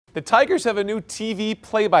The Tigers have a new TV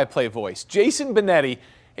play-by-play voice, Jason Benetti.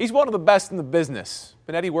 He's one of the best in the business.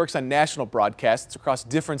 Benetti works on national broadcasts across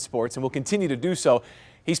different sports and will continue to do so.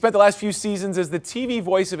 He spent the last few seasons as the TV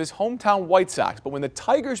voice of his hometown White Sox, but when the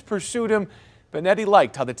Tigers pursued him, Benetti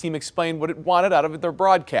liked how the team explained what it wanted out of their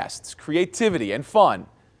broadcasts, creativity and fun.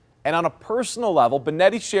 And on a personal level,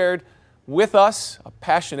 Benetti shared with us a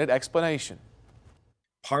passionate explanation.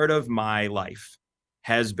 Part of my life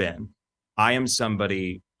has been, I am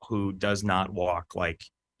somebody who does not walk like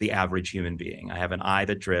the average human being. I have an eye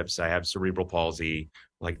that drifts. I have cerebral palsy.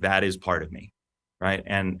 Like, that is part of me, right?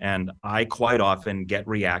 And I quite often get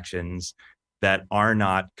reactions that are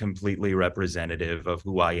not completely representative of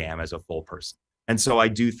who I am as a full person. And so I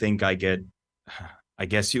do think I get, I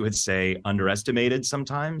guess you would say, underestimated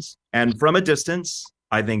sometimes. And from a distance,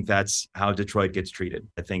 I think that's how Detroit gets treated.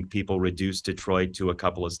 I think people reduce Detroit to a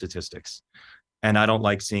couple of statistics. And I don't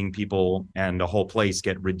like seeing people and a whole place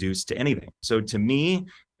get reduced to anything. So to me,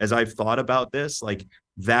 as I've thought about this, like,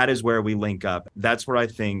 that is where we link up. That's where I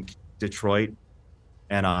think Detroit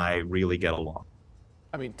and I really get along.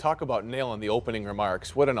 I mean, talk about nailing the opening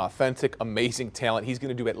remarks. What an authentic, amazing talent. He's going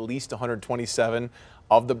to do at least 127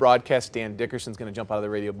 of the broadcast. Dan Dickerson's going to jump out of the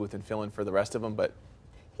radio booth and fill in for the rest of them, but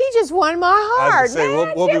he just won my heart, I was gonna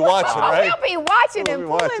say, we'll be watching, right? We'll be watching We'll and be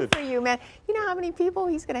pulling watching. for you, man. You know how many people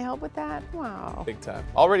he's going to help with that? Wow. big time.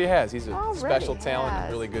 Already has. He's a Already special talent and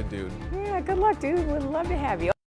has. really good dude. Yeah, good luck, dude. We'd love to have you.